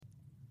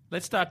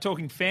let's start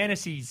talking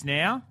fantasies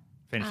now.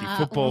 Fantasy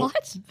football.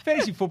 What?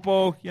 Fantasy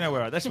football. You know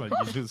where that's what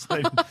I usually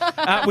say.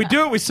 We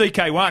do it with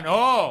CK1.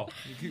 Oh,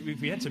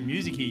 if we had some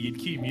music here, you'd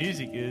cue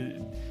music.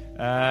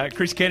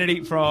 Chris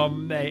Kennedy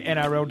from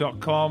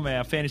NRL.com,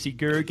 our fantasy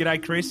guru.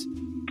 G'day, Chris.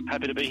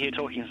 Happy to be here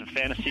talking some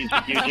fantasies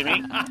with you,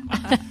 Jimmy.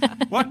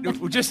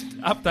 We'll just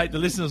update the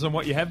listeners on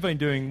what you have been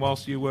doing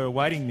whilst you were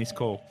awaiting this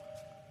call.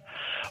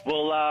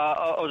 Well,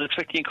 I was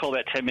expecting a call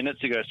about 10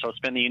 minutes ago, so I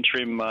spent the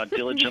interim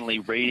diligently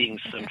reading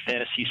some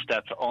fantasy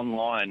stats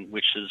online,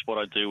 which is what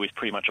I do with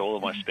pretty much all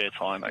of my spare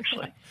time,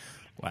 actually.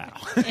 Wow.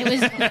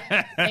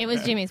 It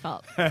was Jimmy's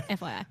fault,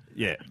 FYI.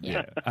 Yeah.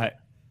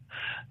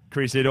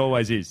 Chris, it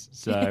always is.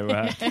 So,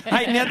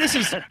 hey, now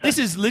this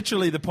is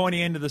literally the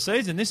pointy end of the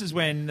season. This is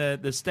when the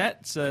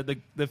stats,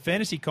 the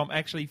fantasy comp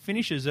actually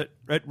finishes at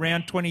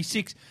round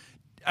 26.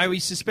 Are we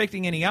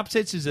suspecting any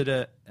upsets? Is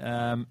there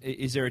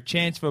a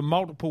chance for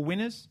multiple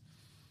winners?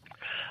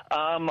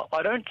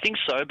 I don't think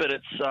so, but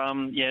it's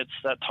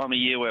that time of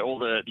year where all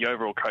the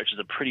overall coaches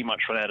are pretty much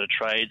run out of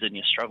trades, and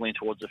you're struggling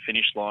towards the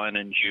finish line,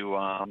 and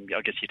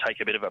I guess you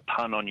take a bit of a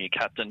punt on your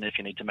captain if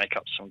you need to make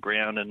up some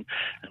ground and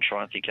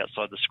try and think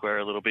outside the square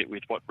a little bit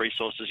with what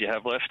resources you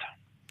have left.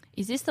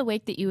 Is this the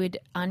week that you would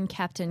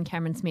uncaptain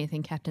Cameron Smith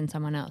and captain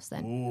someone else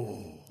then?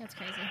 Ooh. That's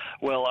crazy.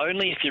 Well,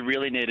 only if you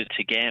really needed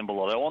to gamble.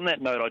 Although on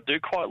that note, I do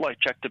quite like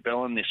Jack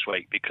DeBellin this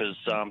week because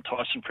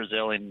Tyson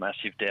Frizzell in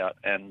massive doubt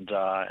and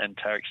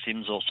Tarek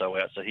Sims also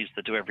out. So he's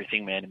the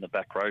do-everything man in the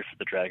back row for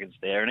the Dragons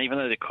there. And even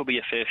though there could be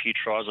a fair few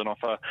tries on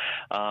offer,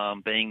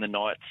 being the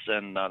Knights,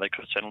 and they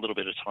could spend a little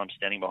bit of time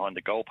standing behind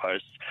the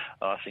goalposts,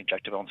 I think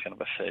Jack DeBellin's going to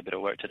have a fair bit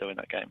of work to do in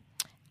that game.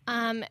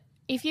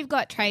 If you've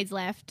got trades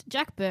left,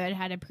 Jack Bird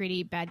had a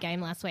pretty bad game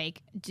last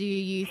week. Do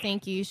you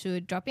think you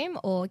should drop him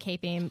or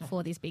keep him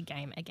for this big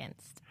game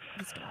against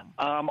the Storm?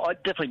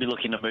 I'd definitely be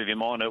looking to move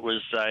him on. It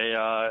was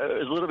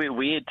a little bit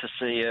weird to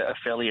see a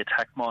fairly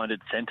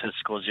attack-minded centre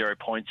score 0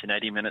 points in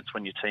 80 minutes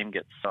when your team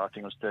gets, I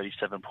think it was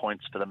 37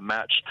 points for the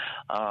match.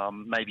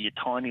 Maybe a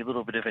tiny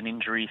little bit of an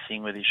injury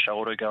thing with his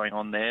shoulder going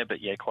on there,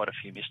 but yeah, quite a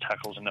few missed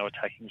tackles and no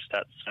attacking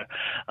stats.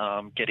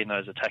 So getting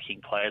those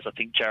attacking players. I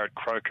think Jared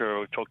Croker,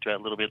 we've talked about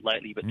a little bit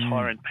lately, but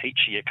Tyron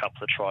Peachy, a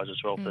couple of tries as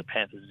well for the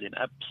Panthers, is in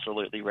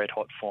absolutely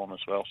red-hot form as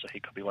well, so he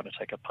could be one to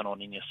take a punt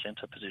on in your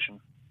centre position.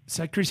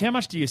 So, Chris, how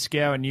much do you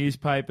scour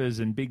newspapers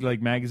and big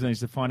league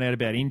magazines to find out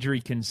about injury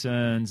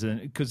concerns?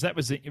 And because that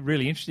was a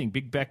really interesting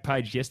big back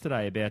page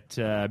yesterday about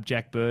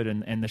Jack Bird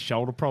and the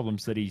shoulder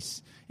problems that he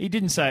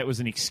didn't say it was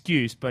an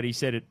excuse, but he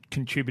said it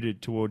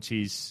contributed towards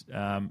his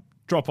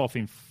drop-off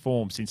in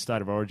form since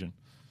State of Origin.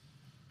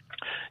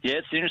 Yeah,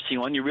 it's an interesting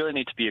one. You really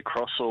need to be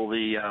across all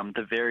the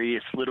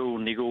various little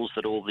niggles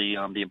that all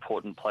the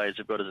important players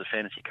have got as a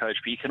fantasy coach.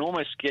 But you can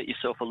almost get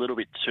yourself a little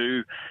bit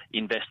too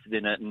invested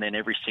in it, and then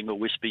every single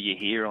whisper you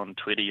hear on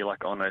Twitter, you're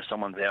like, oh no,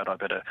 someone's out, I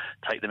better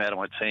take them out of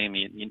my team.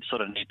 You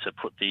sort of need to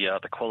put the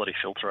quality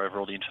filter over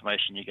all the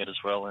information you get as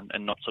well,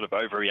 and not sort of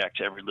overreact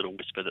to every little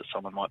whisper that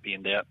someone might be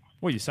in doubt.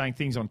 Well, you're saying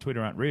things on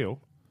Twitter aren't real.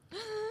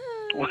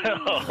 Well,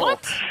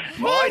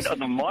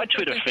 my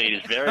Twitter feed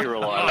is very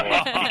reliable,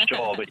 I'm pretty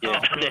sure. But yeah,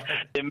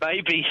 there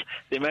may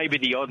be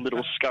the odd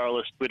little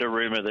scurrilous Twitter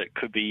rumour that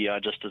could be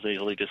just as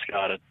easily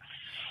discarded.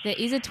 There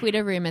is a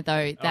Twitter rumour,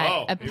 though,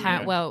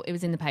 that well, it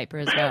was in the paper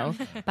as well,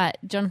 but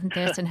Jonathan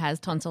Thurston has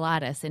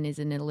tonsillitis and is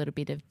in a little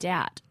bit of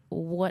doubt.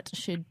 What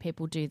should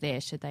people do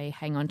there? Should they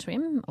hang on to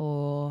him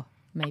or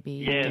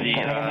maybe...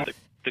 Yeah,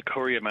 the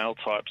Courier Mail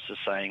types are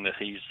saying that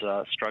he's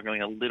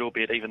struggling a little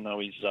bit, even though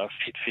he's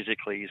fit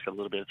physically. He's got a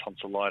little bit of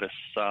tonsillitis.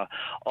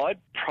 I'd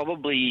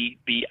probably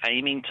be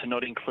aiming to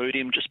not include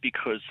him just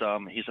because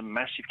he's a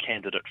massive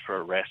candidate for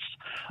a rest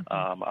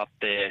up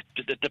there.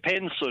 It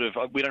depends sort of,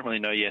 we don't really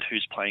know yet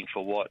who's playing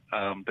for what,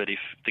 but if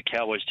the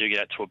Cowboys do get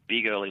out to a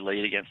big early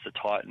lead against the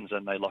Titans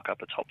and they lock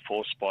up a top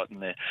 4 spot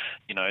and they're,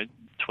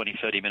 20,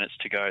 30 minutes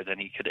to go, then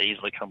he could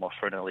easily come off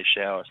for an early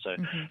shower. So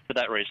for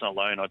that reason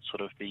alone, I'd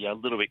sort of be a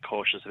little bit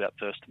cautious about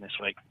Thurston this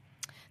week.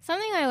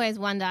 Something I always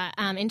wonder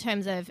in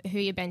terms of who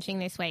you're benching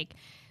this week,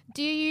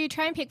 do you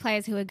try and pick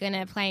players who are going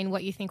to play in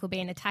what you think will be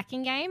an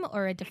attacking game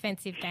or a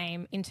defensive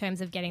game in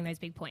terms of getting those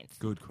big points?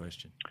 Good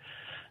question.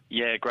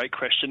 Yeah, great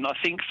question. I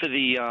think for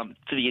the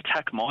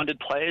attack-minded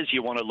players,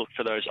 you want to look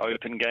for those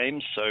open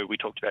games. So we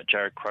talked about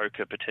Jared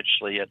Croker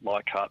potentially at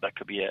Leichhardt. That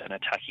could be an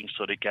attacking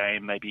sort of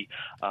game. Maybe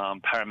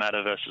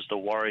Parramatta versus the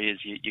Warriors.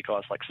 You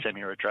guys like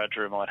Semi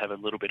Radradra might have a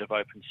little bit of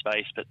open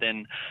space. But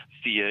then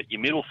for your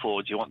middle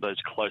forwards, you want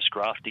those close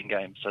grafting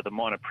games. So the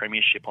minor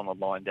premiership on the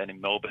line down in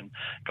Melbourne,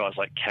 guys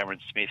like Cameron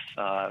Smith,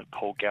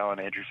 Paul Gowan,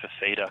 Andrew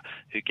Fafita,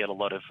 who get a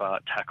lot of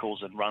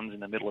tackles and runs in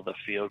the middle of the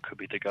field could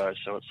be the go.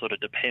 So it sort of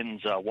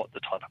depends what the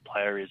type of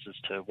player is as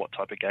to what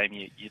type of game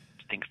you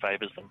think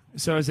favours them.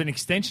 So as an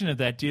extension of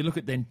that, do you look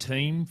at then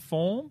team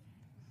form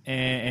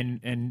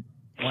and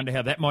wonder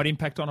how that might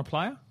impact on a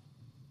player?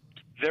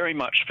 very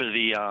much for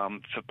the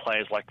for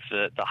players like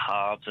the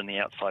halves and the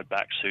outside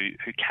backs who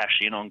cash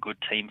in on good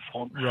team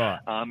form. Right.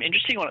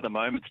 Interesting one at the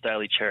moment is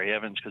Daly Cherry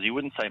Evans, because you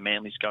wouldn't say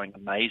Manly's going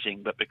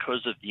amazing, but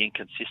because of the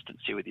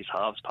inconsistency with his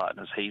halves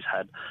partners, he's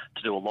had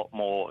to do a lot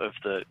more of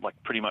the,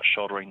 like, pretty much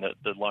shouldering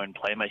the lone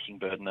playmaking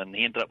burden, and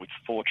he ended up with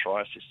 4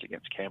 try assists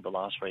against Canberra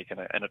last week and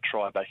a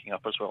try backing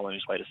up as well on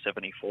his way to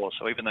 74.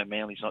 So even though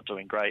Manly's not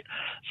doing great,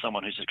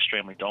 someone who's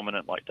extremely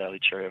dominant like Daly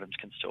Cherry Evans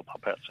can still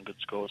pump out some good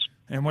scores.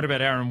 And what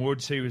about Aaron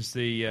Woods? He was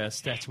the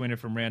stats winner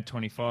from round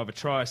 25. A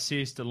try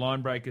assist, a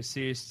line break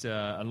assist,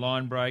 a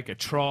line break, a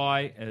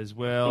try as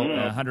well,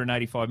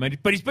 185 metres.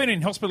 But he's been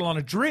in hospital on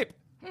a drip.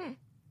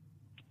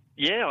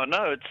 Yeah, I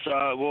know.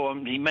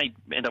 It's he may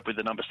end up with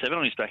the number 7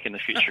 on his back in the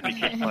future if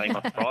he keeps playing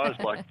off tries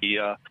like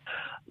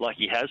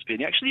he has been.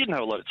 He actually didn't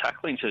have a lot of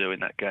tackling to do in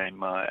that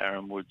game,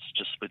 Aaron Woods,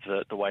 just with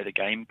the way the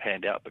game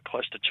panned out, but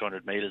close to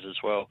 200 metres as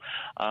well.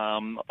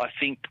 I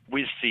think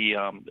with the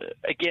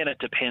again, it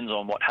depends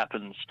on what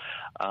happens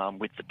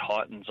with the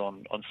Titans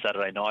on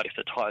Saturday night. If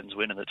the Titans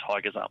win and the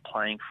Tigers aren't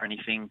playing for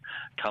anything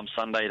come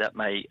Sunday, that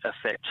may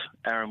affect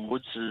Aaron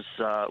Woods'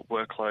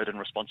 workload and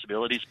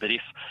responsibilities. But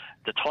if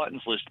the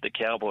Titans lose to the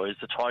Cowboys,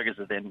 the Tigers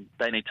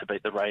they need to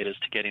beat the Raiders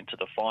to get into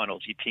the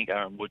finals. You'd think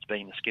Aaron Woods,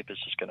 being the skipper, is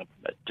just going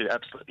to do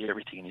absolutely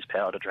everything in his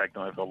power to drag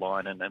them over the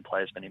line and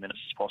play as many minutes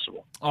as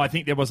possible. I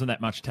think there wasn't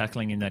that much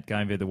tackling in that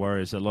game for the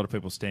Warriors. A lot of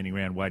people standing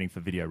around waiting for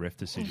video ref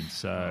decisions.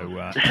 So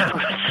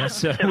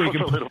we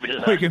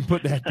can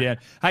put that down.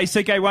 Hey,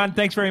 CK1,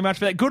 thanks very much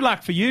for that. Good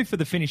luck for you for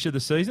the finish of the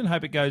season.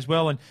 Hope it goes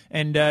well.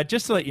 And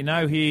just to let you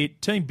know here,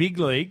 Team Big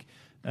League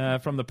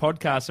from the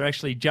podcast are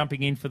actually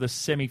jumping in for the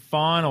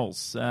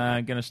semi-finals.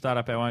 Going to start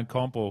up our own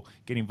comp or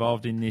get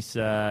involved in this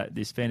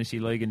fantasy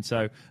league. And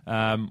so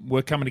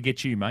we're coming to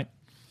get you, mate.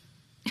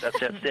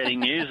 That's outstanding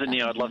news,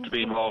 and I'd love to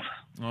be involved.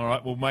 All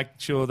right, we'll make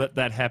sure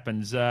that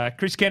happens.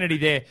 Chris Kennedy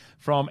there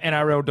from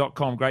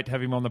NRL.com. Great to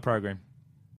have him on the program.